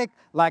 dramatic,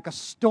 like a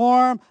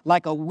storm,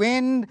 like a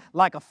wind,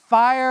 like a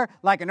fire,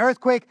 like an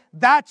earthquake.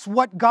 That's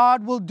what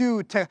God will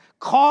do to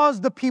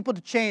cause the people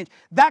to change.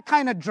 That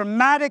kind of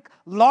dramatic,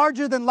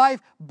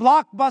 larger-than-life,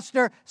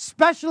 blockbuster,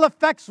 special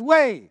effects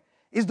way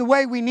is the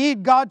way we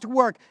need God to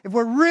work if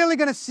we're really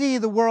going to see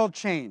the world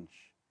change.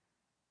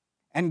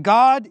 And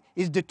God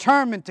is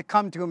determined to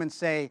come to him and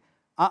say,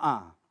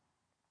 I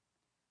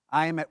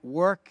am at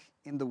work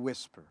in the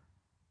whisper.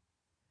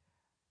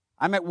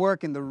 I'm at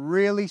work in the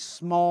really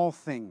small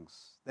things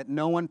that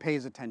no one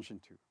pays attention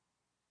to.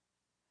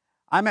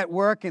 I'm at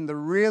work in the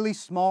really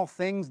small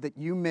things that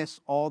you miss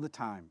all the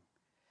time.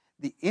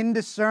 The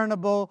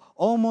indiscernible,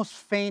 almost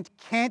faint,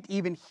 can't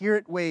even hear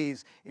it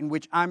ways in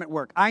which I'm at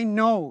work. I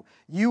know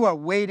you are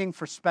waiting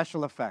for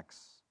special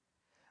effects.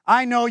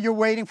 I know you're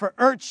waiting for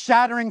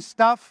earth-shattering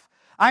stuff.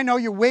 I know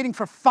you're waiting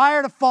for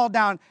fire to fall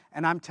down.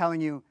 And I'm telling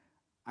you,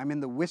 I'm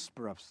in the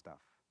whisper of stuff.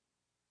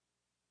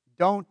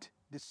 Don't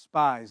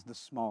despise the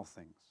small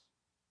things.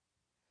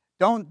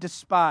 Don't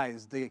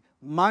despise the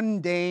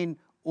mundane,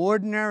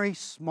 ordinary,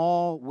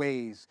 small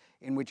ways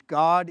in which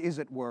God is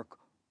at work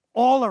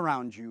all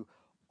around you,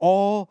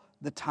 all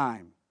the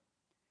time.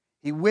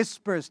 He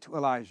whispers to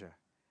Elijah,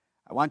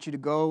 I want you to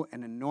go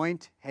and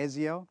anoint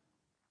Hazael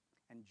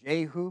and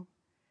Jehu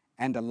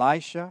and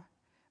Elisha,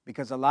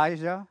 because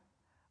Elijah,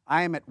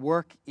 I am at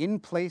work in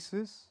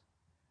places,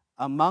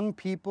 among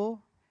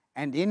people,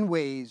 and in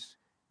ways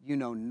you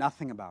know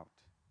nothing about.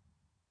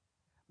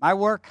 My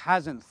work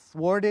hasn't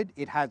thwarted,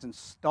 it hasn't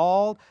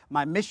stalled,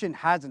 my mission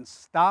hasn't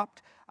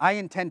stopped. I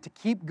intend to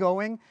keep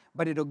going,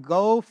 but it'll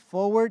go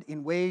forward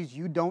in ways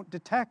you don't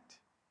detect.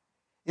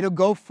 It'll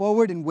go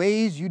forward in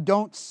ways you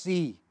don't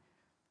see.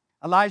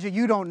 Elijah,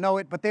 you don't know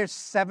it, but there's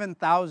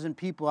 7,000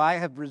 people I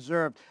have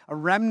reserved, a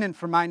remnant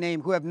for my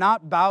name, who have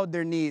not bowed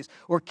their knees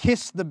or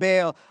kissed the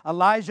Baal.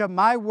 Elijah,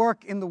 my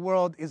work in the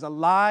world is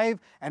alive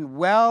and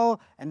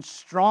well and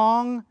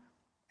strong,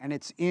 and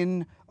it's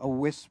in a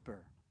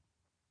whisper.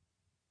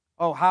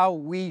 Oh, how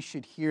we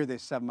should hear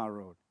this 7 Mile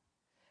Road.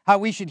 How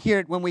we should hear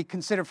it when we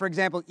consider, for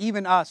example,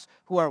 even us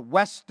who are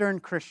Western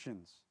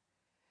Christians.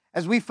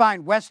 As we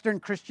find Western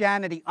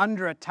Christianity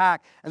under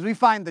attack, as we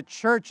find the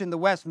church in the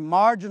West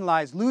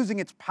marginalized, losing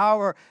its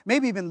power,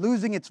 maybe even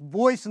losing its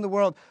voice in the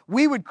world,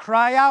 we would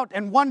cry out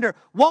and wonder,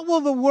 what will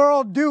the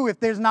world do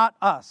if there's not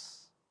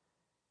us?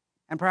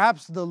 And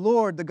perhaps the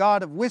Lord, the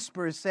God of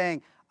whisper, is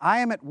saying, I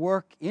am at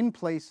work in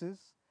places,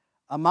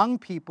 among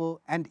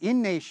people, and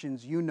in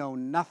nations you know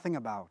nothing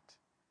about.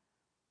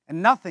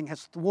 And nothing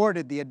has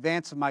thwarted the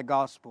advance of my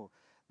gospel.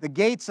 The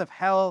gates of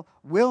hell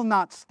will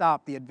not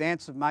stop the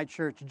advance of my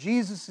church.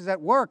 Jesus is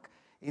at work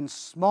in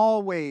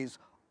small ways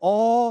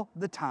all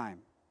the time.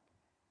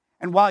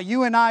 And while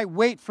you and I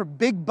wait for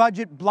big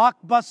budget,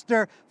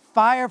 blockbuster,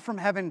 fire from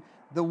heaven,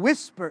 the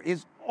whisper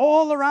is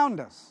all around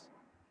us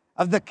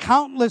of the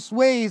countless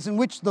ways in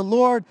which the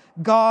Lord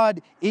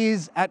God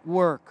is at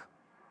work.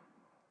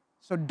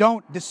 So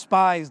don't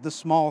despise the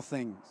small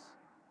things,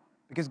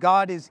 because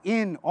God is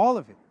in all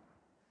of it.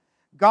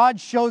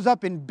 God shows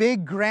up in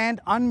big, grand,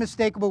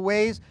 unmistakable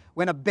ways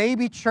when a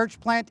baby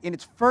church plant in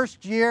its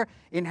first year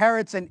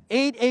inherits an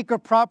 8-acre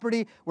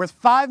property worth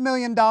 $5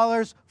 million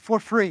for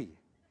free.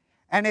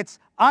 And it's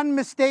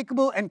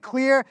unmistakable and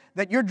clear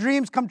that your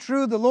dreams come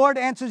true. The Lord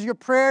answers your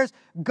prayers.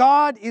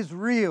 God is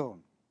real.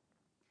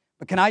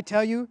 But can I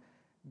tell you,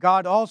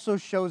 God also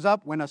shows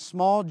up when a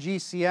small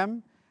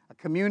GCM, a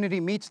community,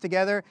 meets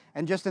together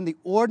and just in the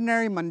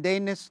ordinary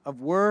mundaneness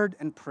of word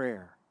and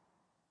prayer.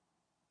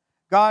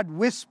 God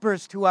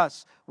whispers to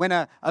us when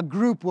a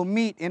group will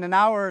meet in an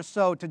hour or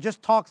so to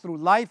just talk through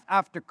life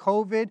after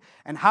COVID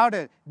and how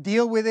to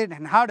deal with it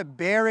and how to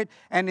bear it.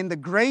 And in the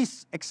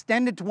grace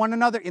extended to one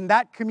another in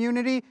that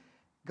community,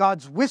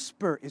 God's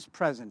whisper is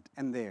present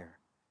and there.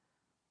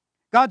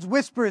 God's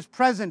whisper is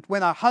present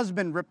when a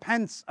husband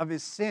repents of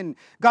his sin.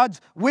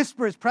 God's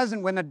whisper is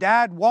present when a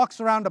dad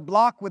walks around a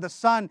block with a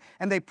son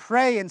and they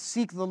pray and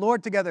seek the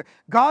Lord together.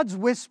 God's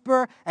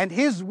whisper and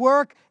His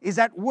work is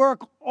at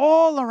work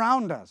all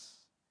around us.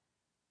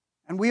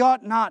 And we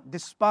ought not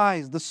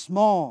despise the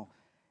small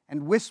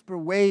and whisper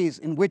ways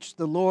in which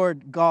the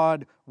Lord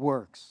God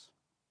works.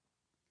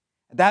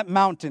 At that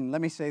mountain,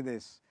 let me say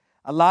this,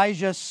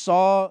 Elijah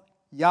saw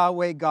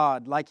Yahweh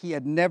God like he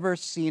had never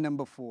seen Him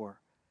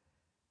before.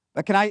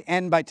 But can I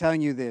end by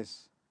telling you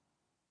this?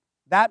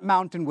 That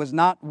mountain was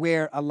not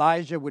where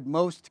Elijah would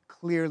most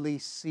clearly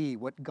see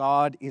what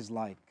God is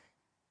like.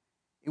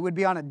 It would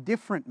be on a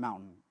different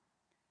mountain,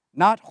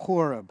 not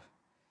Horeb.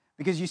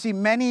 Because you see,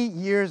 many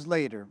years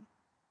later,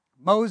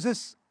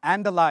 Moses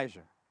and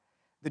Elijah,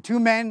 the two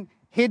men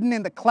hidden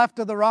in the cleft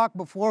of the rock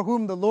before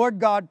whom the Lord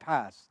God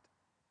passed,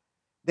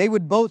 they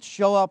would both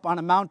show up on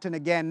a mountain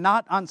again,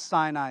 not on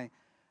Sinai,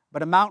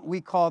 but a mountain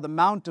we call the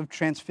Mount of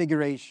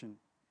Transfiguration.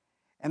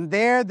 And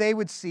there they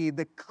would see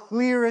the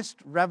clearest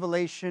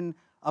revelation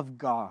of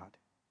God.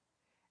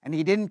 And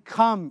He didn't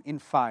come in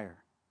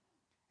fire.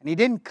 And He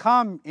didn't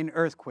come in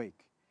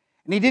earthquake.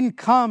 And He didn't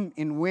come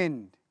in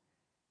wind.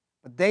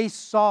 But they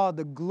saw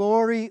the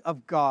glory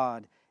of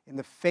God in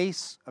the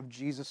face of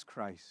Jesus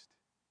Christ.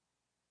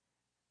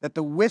 That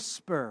the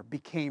whisper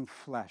became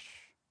flesh.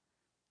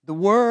 The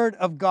Word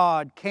of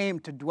God came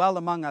to dwell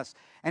among us.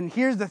 And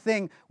here's the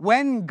thing,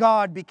 when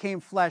God became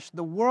flesh,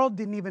 the world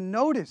didn't even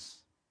notice.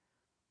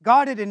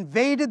 God had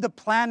invaded the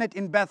planet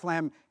in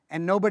Bethlehem,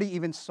 and nobody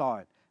even saw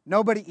it.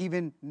 Nobody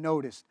even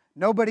noticed.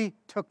 Nobody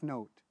took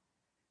note.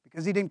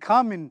 Because He didn't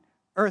come in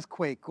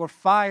earthquake or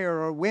fire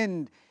or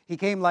wind. He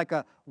came like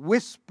a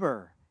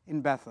whisper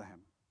in Bethlehem.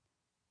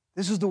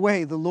 This is the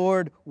way the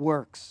Lord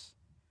works.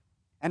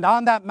 And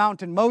on that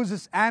mountain,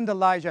 Moses and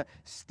Elijah,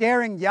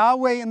 staring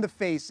Yahweh in the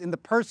face in the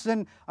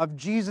person of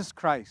Jesus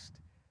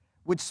Christ,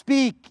 would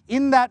speak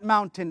in that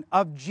mountain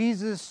of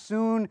Jesus'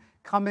 soon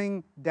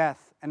coming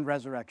death and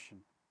resurrection.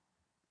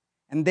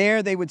 And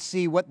there they would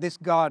see what this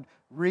God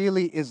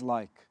really is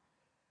like.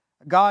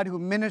 A God who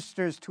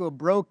ministers to a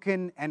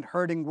broken and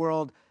hurting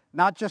world,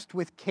 not just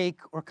with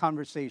cake or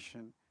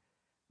conversation,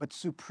 but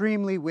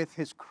supremely with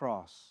his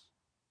cross.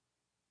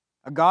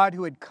 A God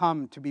who had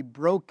come to be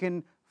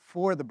broken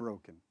for the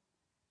broken,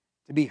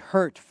 to be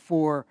hurt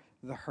for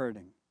the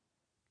hurting.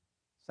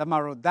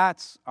 Samaro,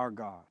 that's our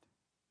God.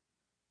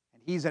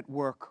 And he's at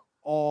work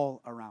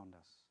all around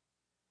us.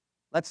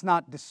 Let's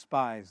not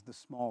despise the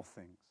small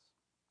things.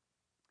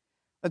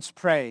 Let's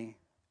pray.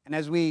 And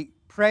as we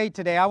pray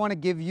today, I want to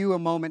give you a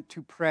moment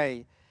to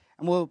pray.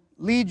 And we'll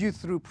lead you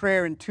through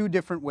prayer in two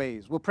different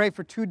ways. We'll pray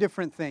for two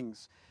different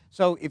things.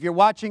 So if you're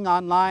watching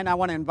online, I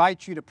want to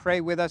invite you to pray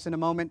with us in a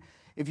moment.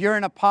 If you're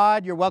in a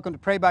pod, you're welcome to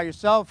pray by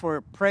yourself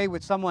or pray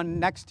with someone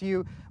next to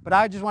you. But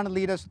I just want to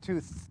lead us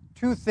to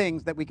two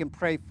things that we can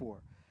pray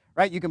for.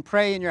 Right? You can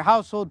pray in your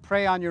household,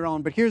 pray on your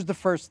own. But here's the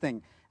first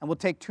thing, and we'll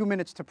take 2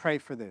 minutes to pray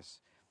for this.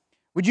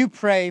 Would you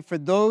pray for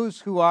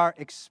those who are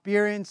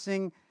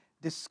experiencing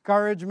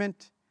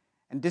discouragement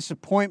and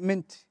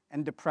disappointment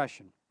and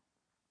depression?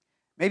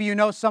 Maybe you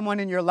know someone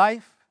in your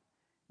life.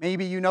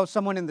 Maybe you know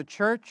someone in the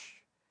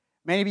church.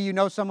 Maybe you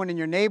know someone in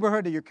your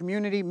neighborhood or your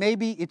community.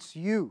 Maybe it's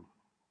you.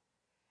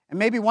 And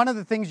maybe one of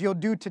the things you'll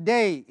do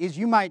today is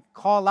you might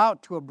call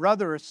out to a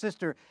brother or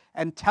sister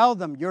and tell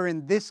them you're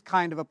in this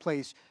kind of a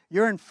place.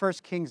 You're in 1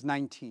 Kings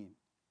 19.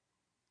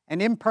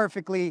 And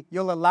imperfectly,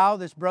 you'll allow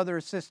this brother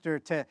or sister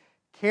to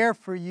care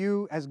for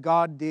you as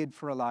God did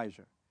for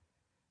Elijah.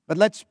 But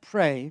let's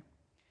pray,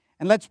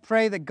 and let's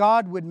pray that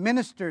God would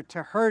minister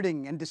to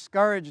hurting and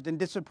discouraged and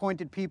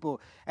disappointed people,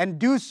 and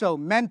do so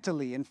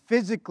mentally and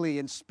physically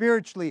and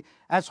spiritually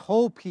as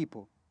whole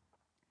people.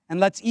 And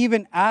let's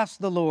even ask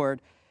the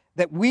Lord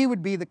that we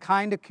would be the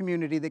kind of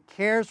community that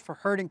cares for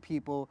hurting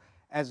people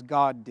as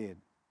God did.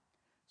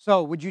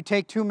 So, would you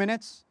take 2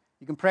 minutes?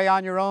 You can pray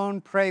on your own,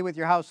 pray with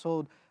your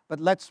household, but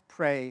let's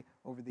pray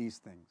over these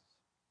things.